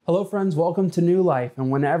Hello friends, welcome to New Life.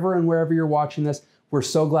 And whenever and wherever you're watching this, we're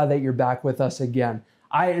so glad that you're back with us again.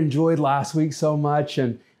 I enjoyed last week so much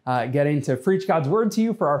and getting to preach God's word to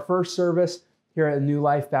you for our first service here at New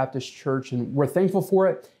Life Baptist Church. And we're thankful for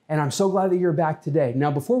it. And I'm so glad that you're back today.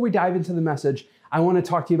 Now, before we dive into the message, I want to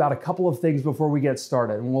talk to you about a couple of things before we get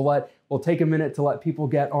started. And we'll take a minute to let people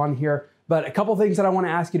get on here. But a couple of things that I want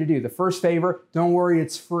to ask you to do. The first favor, don't worry,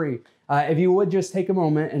 it's free. If you would just take a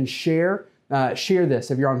moment and share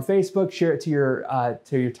this. If you're on Facebook, share it to your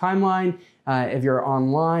timeline. If you're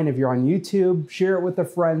online, if you're on YouTube, share it with a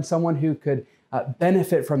friend, someone who could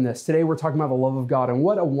benefit from this. Today, we're talking about the love of God, and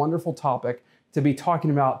what a wonderful topic to be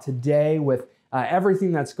talking about today with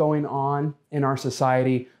everything that's going on in our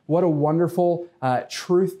society. What a wonderful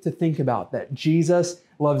truth to think about, that Jesus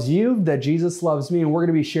loves you, that Jesus loves me, and we're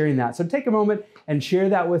going to be sharing that. So take a moment and share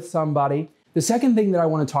that with somebody. The second thing that I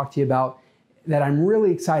want to talk to you about that I'm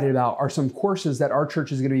really excited about are some courses that our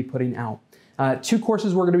church is going to be putting out. Two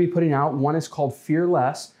courses we're going to be putting out. One is called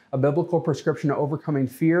Fearless, a biblical prescription to overcoming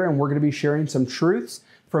fear, and we're going to be sharing some truths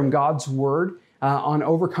from God's Word on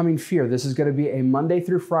overcoming fear. This is going to be a Monday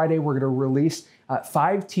through Friday. We're going to release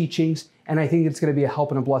 5 teachings, and I think it's going to be a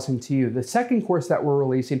help and a blessing to you. The second course that we're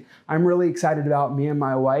releasing, I'm really excited about. Me and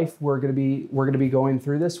my wife, we're going to be going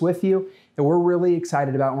through this with you, and we're really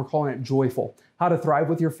excited about, and we're calling it Joyful: How to Thrive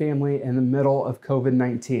with Your Family in the Middle of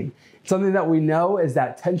COVID-19. Something that we know is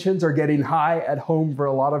that tensions are getting high at home for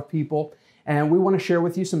a lot of people, and we want to share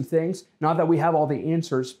with you some things. Not that we have all the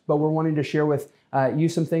answers, but we're wanting to share with you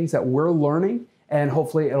some things that we're learning, and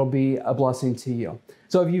hopefully it'll be a blessing to you.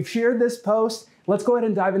 So if you've shared this post, let's go ahead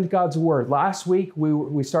and dive into God's Word. Last week,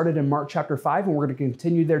 we started in Mark chapter 5, and we're going to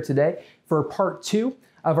continue there today for part 2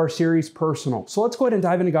 of our series, Personal. So let's go ahead and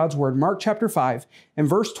dive into God's Word. Mark chapter 5 and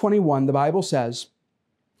verse 21, the Bible says,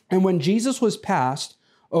 "And when Jesus was passed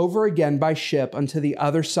over again by ship unto the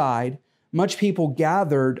other side, much people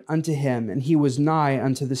gathered unto him, and he was nigh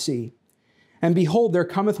unto the sea. And behold, there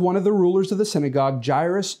cometh one of the rulers of the synagogue,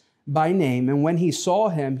 Jairus by name, and when he saw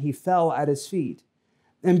him, he fell at his feet,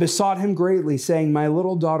 and besought him greatly, saying, My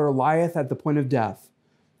little daughter lieth at the point of death.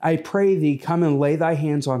 I pray thee, come and lay thy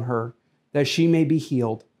hands on her, that she may be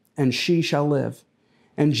healed, and she shall live.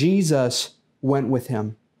 And Jesus went with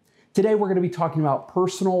him." Today, we're going to be talking about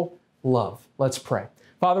personal love. Let's pray.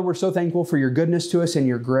 Father, we're so thankful for your goodness to us and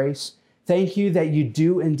your grace. Thank you that you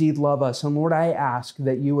do indeed love us. And Lord, I ask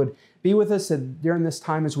that you would be with us during this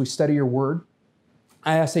time as we study your word.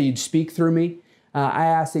 I ask that you'd speak through me. I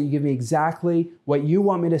ask that you give me exactly what you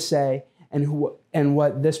want me to say and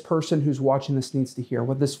what this person who's watching this needs to hear,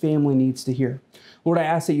 what this family needs to hear. Lord, I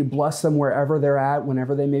ask that you bless them wherever they're at,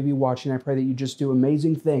 whenever they may be watching. I pray that you just do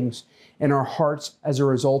amazing things in our hearts as a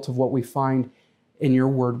result of what we find in your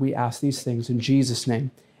word. We ask these things in Jesus'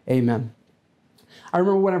 name. Amen. I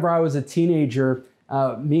remember whenever I was a teenager,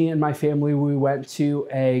 me and my family, we went to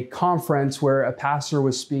a conference where a pastor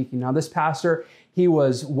was speaking. Now, this pastor, he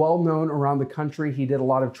was well known around the country. He did a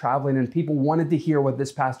lot of traveling, and people wanted to hear what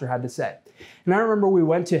this pastor had to say. And I remember we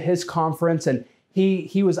went to his conference, and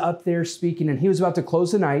he was up there speaking, and he was about to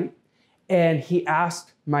close the night, and he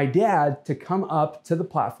asked my dad to come up to the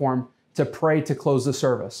platform to pray to close the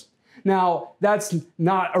service. Now, that's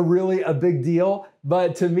not really a big deal,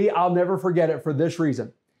 but to me, I'll never forget it for this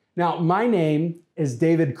reason. Now, my name is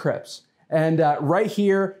David Cripps. And right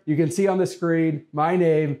here, you can see on the screen, my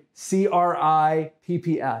name,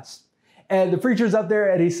 Cripps. And the preacher's up there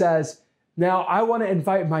and he says, "Now I want to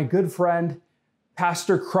invite my good friend,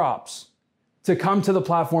 Pastor Cripps, to come to the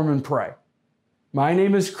platform and pray." My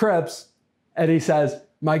name is Cripps. And he says,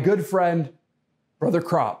 "My good friend, Brother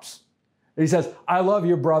Cripps." And he says, "I love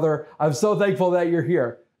you, brother. I'm so thankful that you're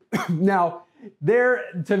here." Now,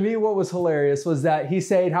 to me, what was hilarious was that he's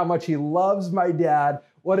saying how much he loves my dad,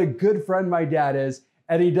 what a good friend my dad is,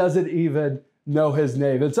 and he doesn't even know his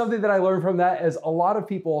name. And something that I learned from that is a lot of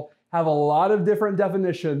people have a lot of different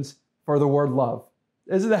definitions for the word love.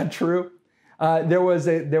 Isn't that true? There was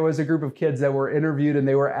a group of kids that were interviewed and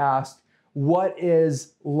they were asked, "What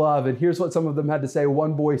is love?" And here's what some of them had to say.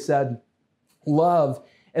 One boy said, "Love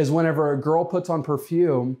is whenever a girl puts on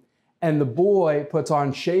perfume and the boy puts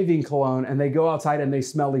on shaving cologne and they go outside and they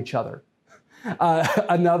smell each other."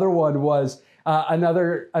 Another one was,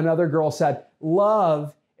 another girl said,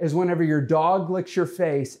 "Love is whenever your dog licks your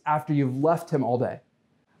face after you've left him all day."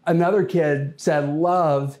 Another kid said,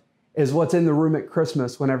 "Love is what's in the room at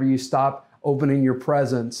Christmas whenever you stop opening your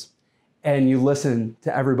presents and you listen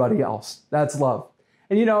to everybody else. That's love."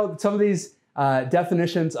 And you know, some of these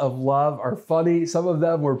definitions of love are funny. Some of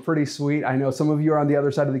them were pretty sweet. I know some of you are on the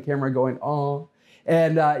other side of the camera going, "Oh."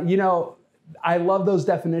 And you know, I love those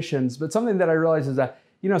definitions, but something that I realize is that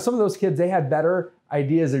some of those kids, they had better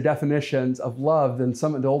ideas or definitions of love than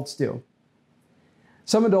some adults do.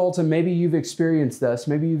 Some adults, and maybe you've experienced this,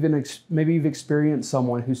 maybe you've experienced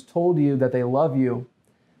someone who's told you that they love you,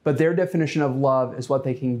 but their definition of love is what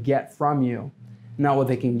they can get from you, not what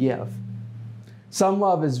they can give. Some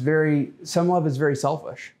love is very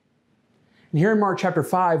selfish. And here in Mark chapter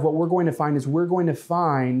 5, what we're going to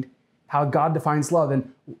find how God defines love.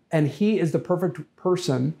 And he is the perfect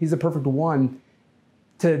person, he's the perfect one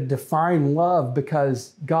to define love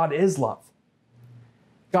because God is love.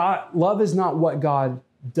 Love is not what God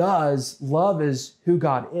does, love is who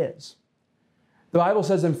God is. The Bible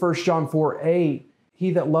says in 1 John 4:8,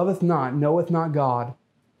 he that loveth not knoweth not God,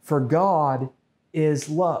 for God is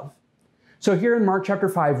love. So here in Mark chapter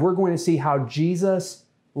 5, we're going to see how Jesus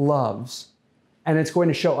loves, and it's going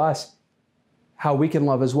to show us how we can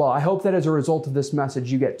love as well. I hope that as a result of this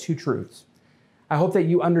message, you get two truths. I hope that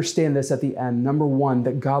you understand this at the end. Number one,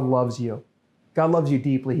 that God loves you. God loves you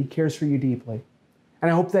deeply. He cares for you deeply. And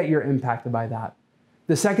I hope that you're impacted by that.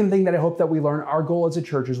 The second thing that I hope that we learn, our goal as a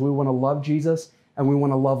church is we want to love Jesus and we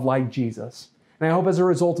want to love like Jesus. And I hope as a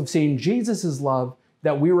result of seeing Jesus' love,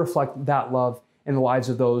 that we reflect that love in the lives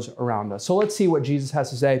of those around us. So let's see what Jesus has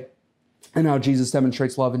to say and how Jesus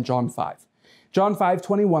demonstrates love in John 5. John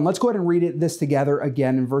 5:21, let's go ahead and read this together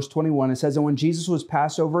again in verse 21. It says, and when Jesus was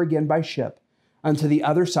passed over again by ship unto the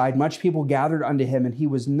other side, much people gathered unto him, and he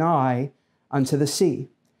was nigh unto the sea.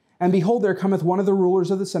 And behold, there cometh one of the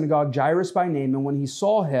rulers of the synagogue, Jairus by name, and when he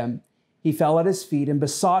saw him, he fell at his feet and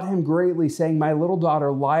besought him greatly, saying, my little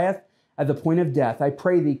daughter lieth at the point of death. I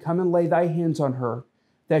pray thee, come and lay thy hands on her,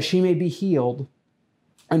 that she may be healed,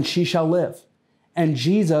 and she shall live. And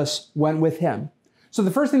Jesus went with him. So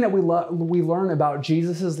the first thing that we learn about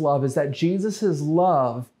Jesus' love is that Jesus'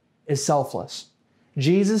 love is selfless.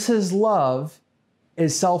 Jesus' love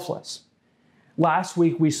is selfless. Last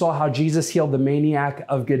week, we saw how Jesus healed the maniac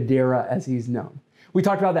of Gadara, as he's known. We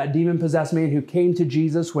talked about that demon-possessed man who came to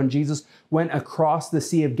Jesus when Jesus went across the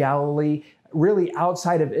Sea of Galilee, really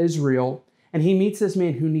outside of Israel, and he meets this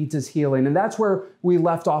man who needs his healing. And that's where we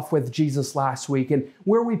left off with Jesus last week. And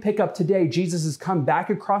where we pick up today, Jesus has come back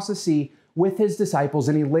across the sea with his disciples,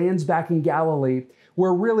 and he lands back in Galilee,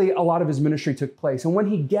 where really a lot of his ministry took place. And when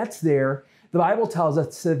he gets there, the Bible tells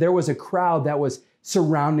us that there was a crowd that was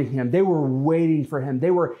surrounding him. They were waiting for him.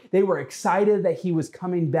 They were excited that he was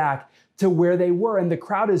coming back to where they were. And the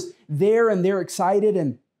crowd is there and they're excited.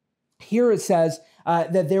 And here it says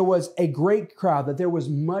that there was a great crowd, that there was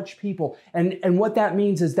much people. And what that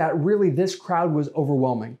means is that really this crowd was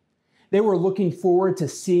overwhelming. They were looking forward to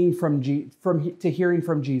hearing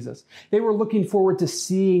from Jesus. They were looking forward to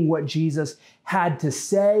seeing what Jesus had to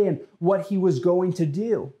say and what he was going to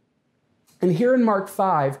do. And here in Mark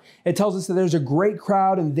 5, it tells us that there's a great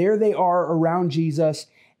crowd and there they are around Jesus.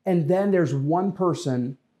 And then there's one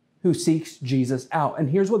person who seeks Jesus out. And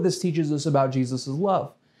here's what this teaches us about Jesus'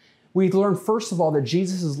 love. We learn, first of all, that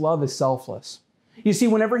Jesus' love is selfless. You see,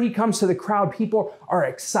 whenever he comes to the crowd, people are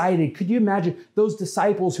excited. Could you imagine those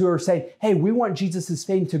disciples who are saying, hey, we want Jesus'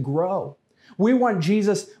 fame to grow. We want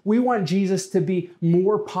Jesus to be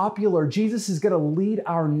more popular. Jesus is going to lead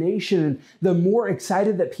our nation. And the more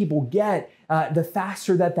excited that people get, the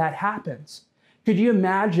faster that happens. Could you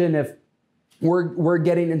imagine if we're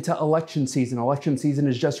getting into election season? Election season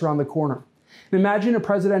is just around the corner. Imagine a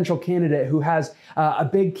presidential candidate who has a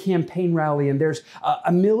big campaign rally and there's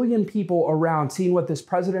a million people around seeing what this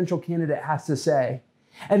presidential candidate has to say.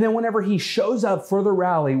 And then whenever he shows up for the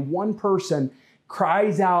rally, one person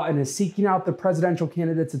cries out and is seeking out the presidential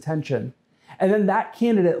candidate's attention. And then that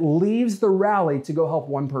candidate leaves the rally to go help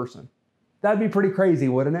one person. That'd be pretty crazy,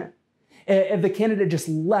 wouldn't it? If the candidate just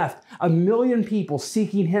left a million people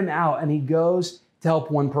seeking him out and he goes to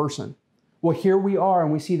help one person. Well, here we are,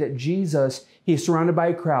 and we see that Jesus, he's surrounded by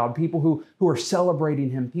a crowd, people who are celebrating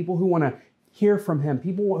him, people who want to hear from him,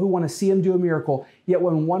 people who want to see him do a miracle. Yet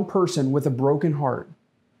when one person with a broken heart,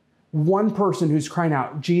 one person who's crying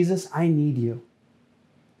out, Jesus, I need you.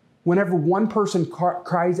 Whenever one person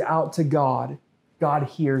cries out to God, God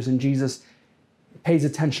hears, and Jesus pays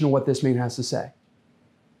attention to what this man has to say.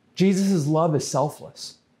 Jesus' love is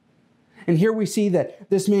selfless. And here we see that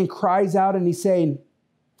this man cries out and he's saying,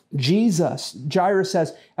 Jesus, Jairus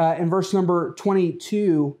says in verse number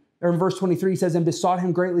 22, or in verse 23, he says, and besought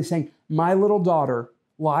him greatly, saying, my little daughter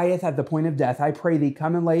lieth at the point of death. I pray thee,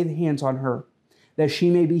 come and lay the hands on her, that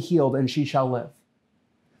she may be healed, and she shall live.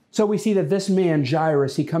 So we see that this man,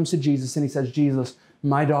 Jairus, he comes to Jesus and he says, Jesus,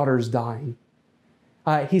 my daughter's dying.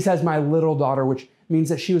 He says, my little daughter, which means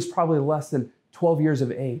that she was probably less than 12 years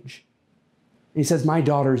of age. And he says, my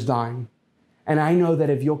daughter's dying. And I know that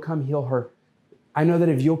if you'll come heal her, I know that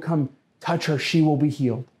if you'll come touch her, she will be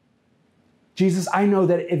healed. Jesus, I know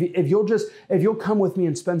that if you'll come with me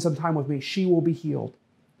and spend some time with me, she will be healed.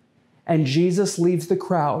 And Jesus leaves the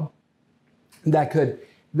crowd that could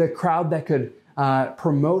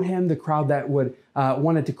promote him, the crowd that would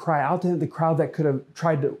wanted to cry out to him, the crowd that could have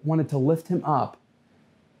wanted to lift him up.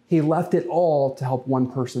 He left it all to help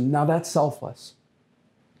one person. Now that's selfless.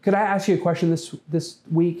 Could I ask you a question this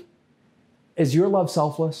week? Is your love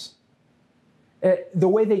selfless? The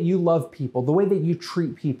way that you love people, the way that you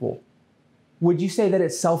treat people, would you say that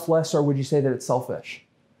it's selfless or would you say that it's selfish?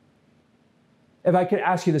 If I could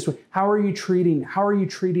ask you this way, how are you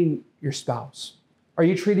treating your spouse? Are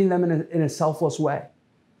you treating them in a selfless way?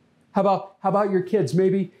 How about your kids?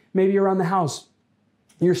 Maybe around the house,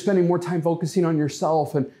 you're spending more time focusing on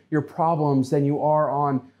yourself and your problems than you are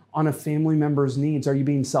on a family member's needs. Are you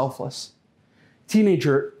being selfless?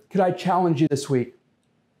 Teenager, could I challenge you this week?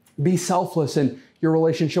 Be selfless in your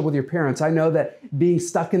relationship with your parents. I know that being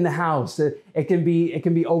stuck in the house, it can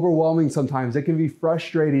be overwhelming sometimes. It can be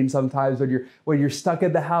frustrating sometimes when you're stuck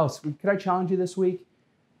at the house. Could I challenge you this week?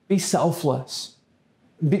 Be selfless.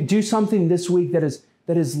 Do something this week that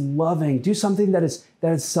is loving. Do something that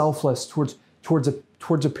is selfless towards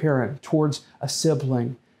a parent, towards a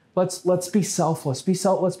sibling. Let's be selfless.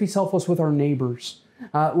 Let's be selfless with our neighbors.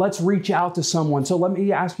 Let's reach out to someone. So let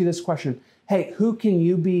me ask you this question. Hey, who can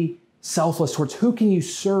you be selfless towards? Who can you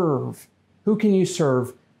serve? Who can you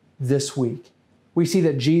serve this week? We see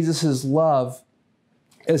that Jesus' love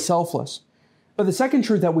is selfless. But the second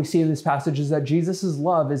truth that we see in this passage is that Jesus'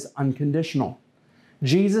 love is unconditional.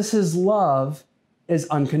 Jesus' love is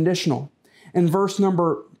unconditional. In verse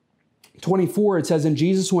number 24, it says, "And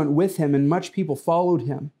Jesus went with him, and much people followed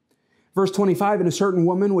him." Verse 25, "And a certain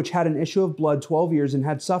woman which had an issue of blood 12 years, and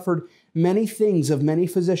had suffered many things of many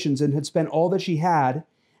physicians, and had spent all that she had,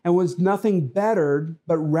 and was nothing bettered,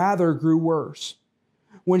 but rather grew worse.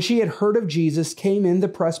 When she had heard of Jesus, came in the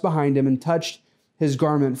press behind him, and touched his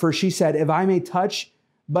garment. For she said, If I may touch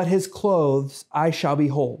but his clothes, I shall be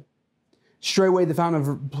whole. Straightway the fountain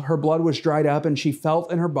of her blood was dried up, and she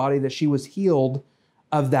felt in her body that she was healed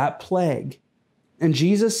of that plague. And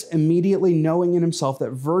Jesus, immediately knowing in himself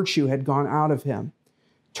that virtue had gone out of him,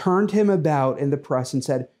 turned him about in the press and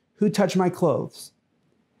said, Who touched my clothes?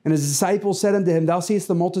 And his disciples said unto him, Thou seest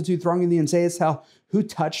the multitude thronging thee, and sayest, Who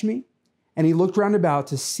touched me? And he looked round about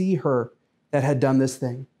to see her that had done this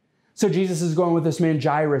thing." So Jesus is going with this man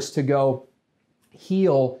Jairus to go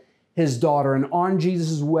heal his daughter. And on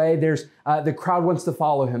Jesus' way, there's the crowd wants to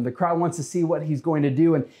follow him. The crowd wants to see what he's going to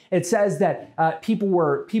do. And it says that people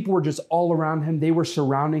were just all around him. They were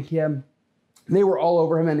surrounding him. They were all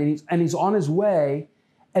over him. And he's on his way.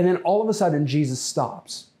 And then all of a sudden, Jesus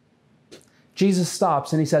stops. Jesus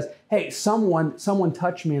stops and he says, "Hey, someone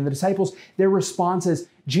touched me." And the disciples, their response is,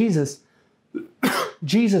 Jesus,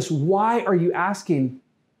 why are you asking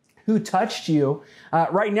who touched you?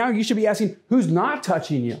 Right now, you should be asking who's not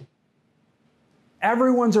touching you.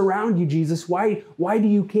 Everyone's around you, Jesus. Why do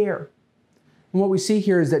you care? And what we see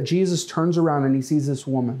here is that Jesus turns around and he sees this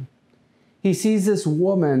woman. He sees this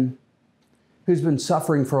woman who's been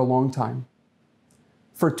suffering for a long time.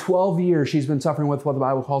 For 12 years, she's been suffering with what the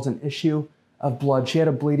Bible calls an issue of blood. She had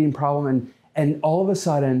a bleeding problem, and all of a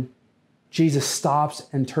sudden, Jesus stops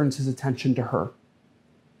and turns his attention to her.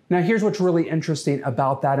 Now, here's what's really interesting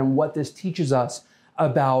about that and what this teaches us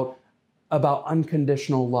about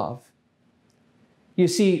unconditional love. You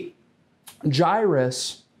see,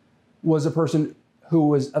 Jairus was a person who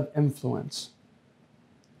was of influence.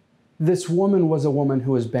 This woman was a woman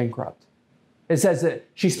who was bankrupt. It says that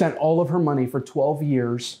she spent all of her money for 12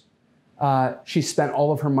 years. She spent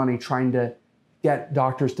all of her money trying to get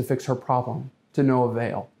doctors to fix her problem, to no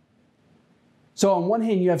avail. So on one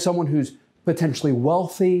hand, you have someone who's potentially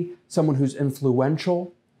wealthy, someone who's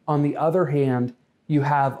influential. On the other hand, you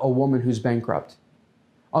have a woman who's bankrupt.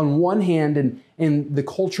 On one hand, in the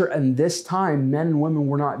culture and this time, men and women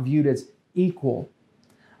were not viewed as equal.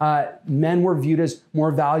 Men were viewed as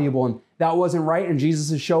more valuable, and that wasn't right. And Jesus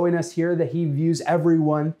is showing us here that he views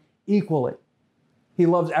everyone equally. He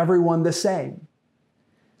loves everyone the same.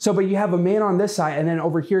 So, but you have a man on this side, and then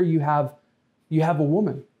over here you have a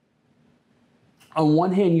woman. On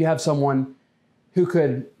one hand, you have someone who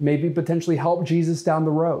could maybe potentially help Jesus down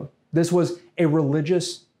the road. This was a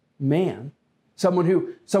religious man, someone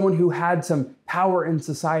who had some power in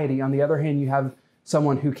society. On the other hand, you have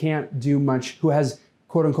someone who can't do much, who has,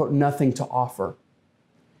 quote unquote, nothing to offer.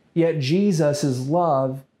 Yet Jesus'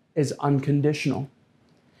 love is unconditional.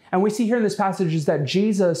 And we see here in this passage is that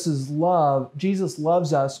Jesus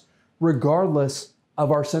loves us regardless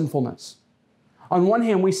of our sinfulness. On one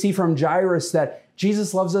hand, we see from Jairus that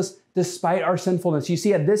Jesus loves us despite our sinfulness. You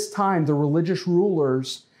see, at this time, the religious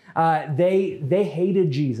rulers, they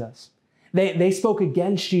hated Jesus. They spoke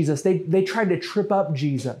against Jesus. They tried to trip up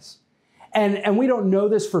Jesus. And we don't know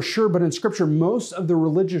this for sure, but in Scripture, most of the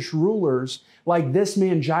religious rulers, like this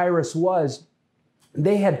man Jairus was,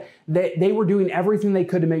 they were doing everything they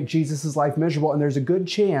could to make Jesus' life miserable. And there's a good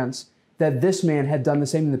chance that this man had done the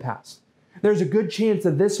same in the past. There's a good chance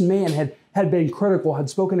that this man had been critical, had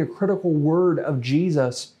spoken a critical word of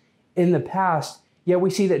Jesus in the past, yet we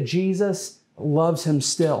see that Jesus loves him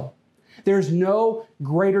still. There's no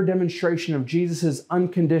greater demonstration of Jesus'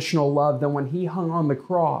 unconditional love than when he hung on the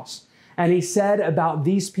cross. And he said about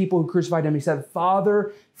these people who crucified him, he said,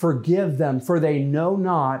 "Father, forgive them, for they know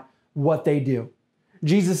not what they do."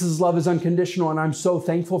 Jesus' love is unconditional, and I'm so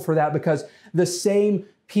thankful for that, because the same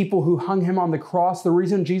people who hung him on the cross, the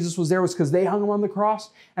reason Jesus was there was because they hung him on the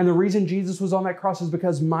cross. And the reason Jesus was on that cross is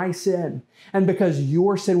because my sin and because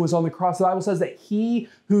your sin was on the cross. The Bible says that he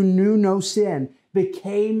who knew no sin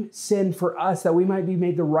became sin for us, that we might be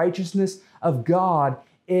made the righteousness of God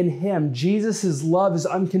in him. Jesus' love is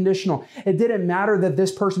unconditional. It didn't matter that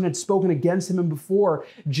this person had spoken against him before.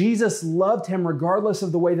 Jesus loved him regardless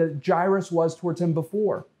of the way that Jairus was towards him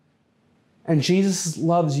before. And Jesus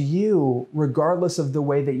loves you regardless of the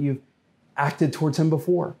way that you've acted towards him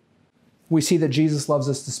before. We see that Jesus loves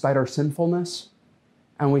us despite our sinfulness,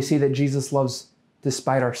 and we see that Jesus loves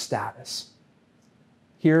despite our status.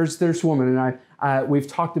 Here's this woman, and we've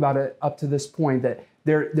talked about it up to this point, that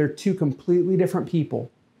they're two completely different people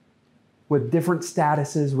with different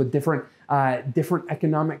statuses, with different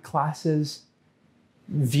economic classes,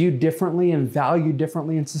 viewed differently and valued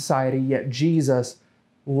differently in society, yet Jesus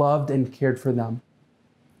loved and cared for them.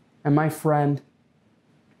 And my friend,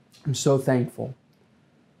 I'm so thankful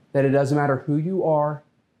that it doesn't matter who you are,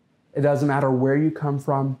 it doesn't matter where you come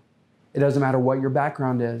from, it doesn't matter what your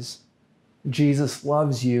background is, Jesus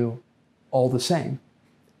loves you all the same.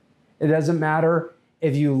 It doesn't matter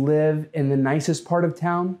if you live in the nicest part of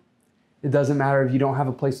town, it doesn't matter if you don't have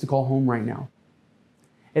a place to call home right now.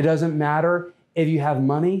 It doesn't matter if you have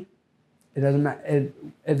money, it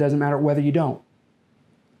doesn't matter whether you don't.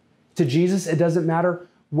 To Jesus, it doesn't matter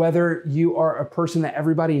whether you are a person that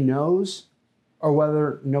everybody knows or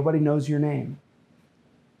whether nobody knows your name.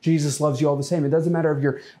 Jesus loves you all the same. It doesn't matter if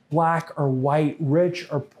you're black or white, rich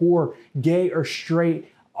or poor, gay or straight,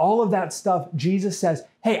 all of that stuff. Jesus says,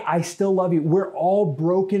 hey, I still love you. We're all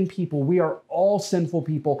broken people. We are all sinful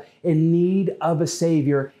people in need of a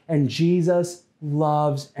Savior, and Jesus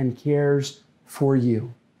loves and cares for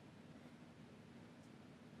you.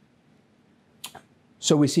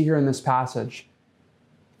 So we see here in this passage,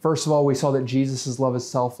 first of all, we saw that Jesus' love is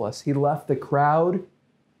selfless. He left the crowd,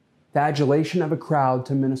 the adulation of a crowd,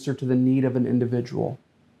 to minister to the need of an individual.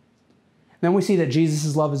 Then we see that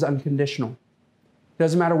Jesus' love is unconditional. It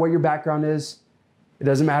doesn't matter what your background is. It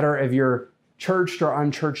doesn't matter if you're churched or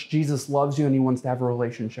unchurched. Jesus loves you and he wants to have a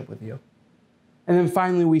relationship with you. And then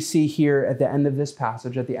finally, we see here at the end of this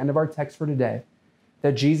passage, at the end of our text for today,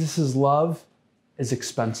 that Jesus' love is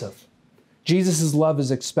expensive. Jesus' love is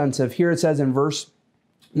expensive. Here it says in verse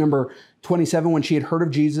number 27, when she had heard of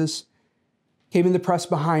Jesus, came in the press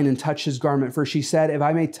behind and touched his garment. For she said, if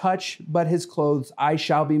I may touch but his clothes, I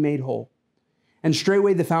shall be made whole. And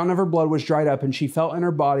straightway the fountain of her blood was dried up, and she felt in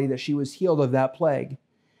her body that she was healed of that plague.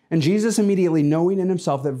 And Jesus, immediately knowing in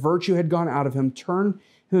himself that virtue had gone out of him, turned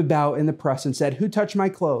him about in the press and said, who touched my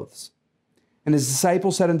clothes? And his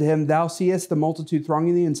disciples said unto him, thou seest the multitude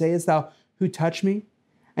thronging thee, and sayest thou, who touched me?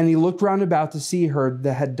 And he looked round about to see her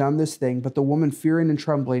that had done this thing. But the woman, fearing and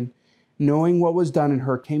trembling, knowing what was done in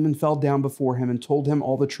her, came and fell down before him and told him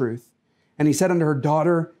all the truth. And he said unto her,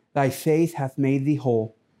 daughter, thy faith hath made thee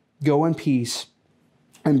whole. Go in peace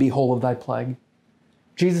and be whole of thy plague.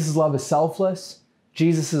 Jesus' love is selfless.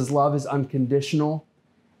 Jesus' love is unconditional.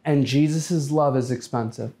 And Jesus' love is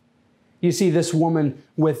expensive. You see, this woman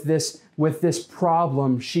with this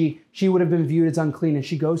problem, she would have been viewed as unclean, and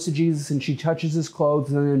she goes to Jesus and she touches his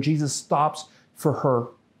clothes, and then Jesus stops for her.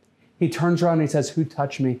 He turns around and he says, who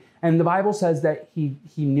touched me? And the Bible says that he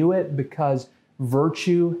knew it because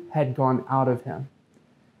virtue had gone out of him.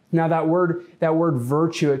 Now that word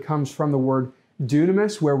virtue, it comes from the word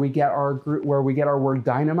dunamis, where we get our word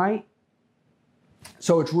dynamite.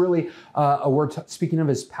 So it's really a word speaking of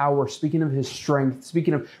his power, speaking of his strength,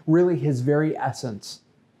 speaking of really his very essence.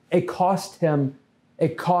 It cost him a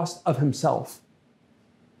cost of himself.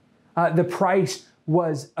 The price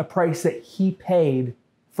was a price that he paid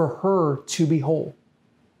for her to be whole.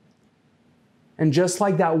 And just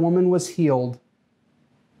like that woman was healed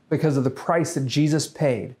because of the price that Jesus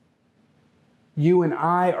paid, You and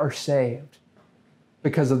I are saved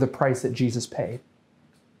because of the price that Jesus paid.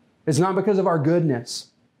 It's not because of our goodness.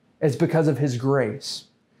 It's because of his grace.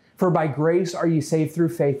 For by grace are you saved through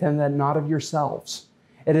faith, and that not of yourselves.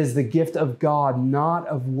 It is the gift of God, not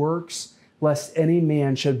of works, lest any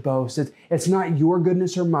man should boast. It's not your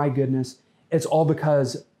goodness or my goodness. It's all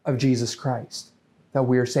because of Jesus Christ that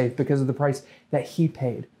we are saved, because of the price that he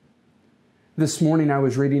paid. This morning I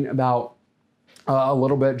was reading about a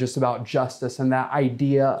little bit just about justice and the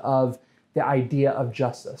idea of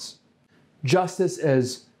justice. Justice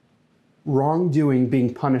is wrongdoing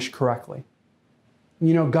being punished correctly.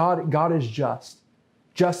 You know, God is just.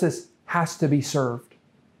 Justice has to be served.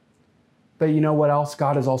 But you know what else?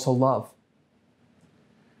 God is also love.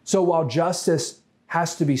 So while justice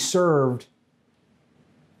has to be served,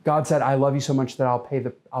 God said, I love you so much that I'll pay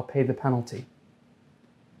the penalty.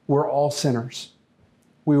 We're all sinners.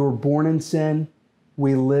 We were born in sin.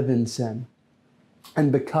 We live in sin.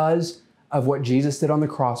 And because of what Jesus did on the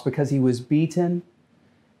cross, because he was beaten,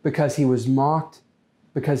 because he was mocked,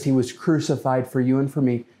 because he was crucified for you and for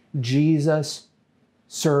me, Jesus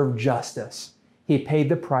served justice. He paid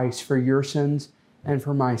the price for your sins and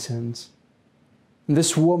for my sins. And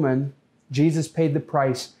this woman, Jesus paid the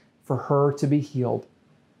price for her to be healed.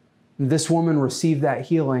 And this woman received that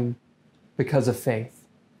healing because of faith.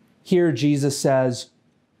 Here Jesus says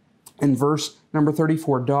in verse number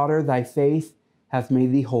 34, daughter, thy faith hath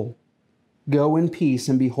made thee whole. Go in peace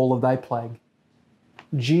and be whole of thy plague.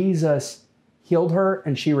 Jesus healed her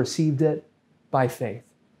and she received it by faith.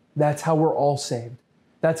 That's how we're all saved.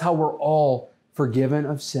 That's how we're all forgiven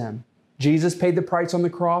of sin. Jesus paid the price on the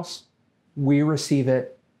cross. We receive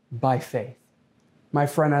it by faith. My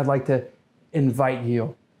friend, I'd like to invite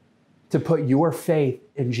you to put your faith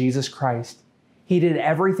in Jesus Christ. He did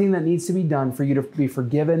everything that needs to be done for you to be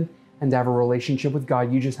forgiven and to have a relationship with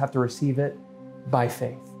God. You just have to receive it by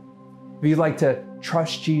faith. If you'd like to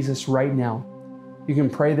trust Jesus right now, you can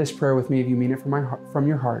pray this prayer with me if you mean it from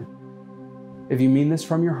your heart. If you mean this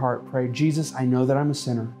from your heart, pray, Jesus, I know that I'm a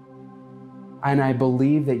sinner, and I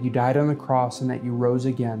believe that you died on the cross and that you rose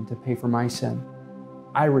again to pay for my sin.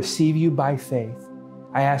 I receive you by faith.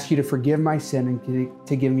 I ask you to forgive my sin and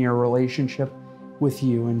to give me a relationship with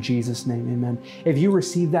you in Jesus' name, amen. If you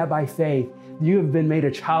receive that by faith, you have been made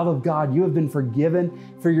a child of God. You have been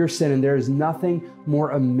forgiven for your sin, and there is nothing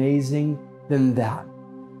more amazing than that.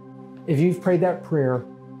 If you've prayed that prayer,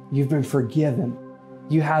 you've been forgiven.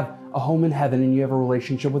 You have a home in heaven and you have a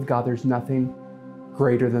relationship with God. There's nothing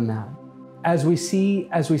greater than that. As we see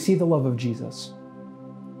the love of Jesus,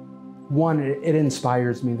 one, it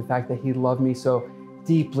inspires me, the fact that he loved me so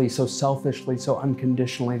deeply, so selfishly, so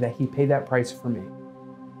unconditionally, that he paid that price for me.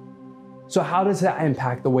 So how does that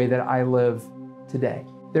impact the way that I live today?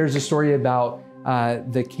 There's a story about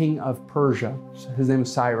the king of Persia. His name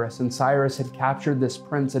was Cyrus, and Cyrus had captured this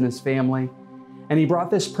prince and his family, and he brought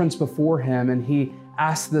this prince before him, and he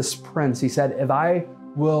asked this prince, he said, if I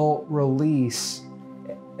will release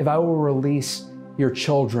your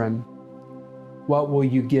children, what will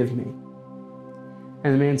you give me?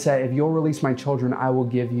 And the man said, if you'll release my children, I will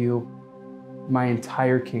give you my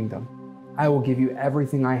entire kingdom. I will give you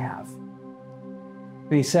everything I have.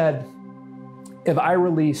 And he said, if I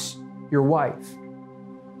release your wife,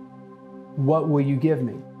 what will you give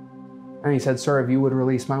me? And he said, sir, if you would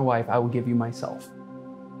release my wife, I will give you myself.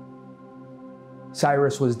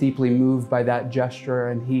 Cyrus was deeply moved by that gesture,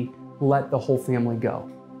 and he let the whole family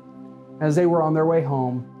go. As they were on their way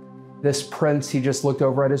home, this prince, he just looked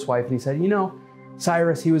over at his wife and he said, you know,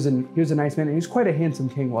 Cyrus, he was a nice man, and he was quite a handsome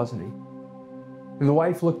king, wasn't he? And the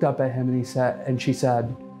wife looked up at him and she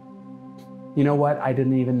said, you know what? I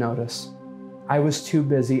didn't even notice. I was too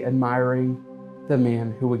busy admiring the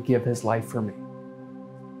man who would give his life for me.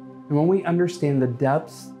 And when we understand the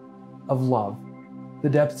depths of love, the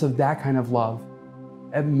depths of that kind of love,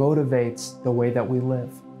 it motivates the way that we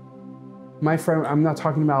live. My friend, I'm not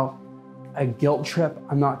talking about a guilt trip.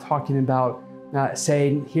 I'm not talking about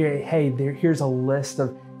saying, here's a list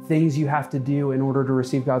of things you have to do in order to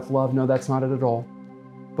receive God's love. No, that's not it at all.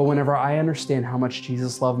 But whenever I understand how much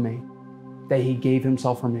Jesus loved me, that he gave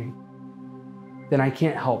himself for me, then I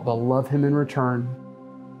can't help but love him in return,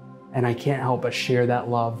 and I can't help but share that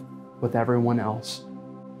love with everyone else.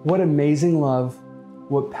 What amazing love,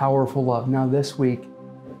 what powerful love. Now this week,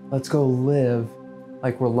 let's go live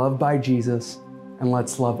like we're loved by Jesus, and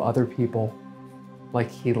let's love other people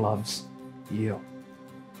like he loves you.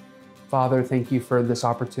 Father, thank you for this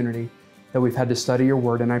opportunity that we've had to study your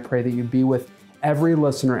word, and I pray that you be with every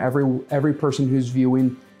listener, every person who's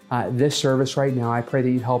viewing this service right now. I pray that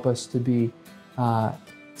you'd help us to be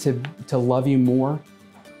to love you more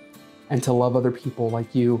and to love other people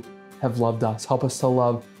like you have loved us. Help us to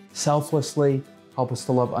love selflessly. Help us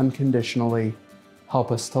to love unconditionally.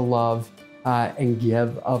 Help us to love and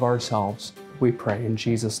give of ourselves. We pray in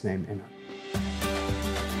Jesus' name, amen.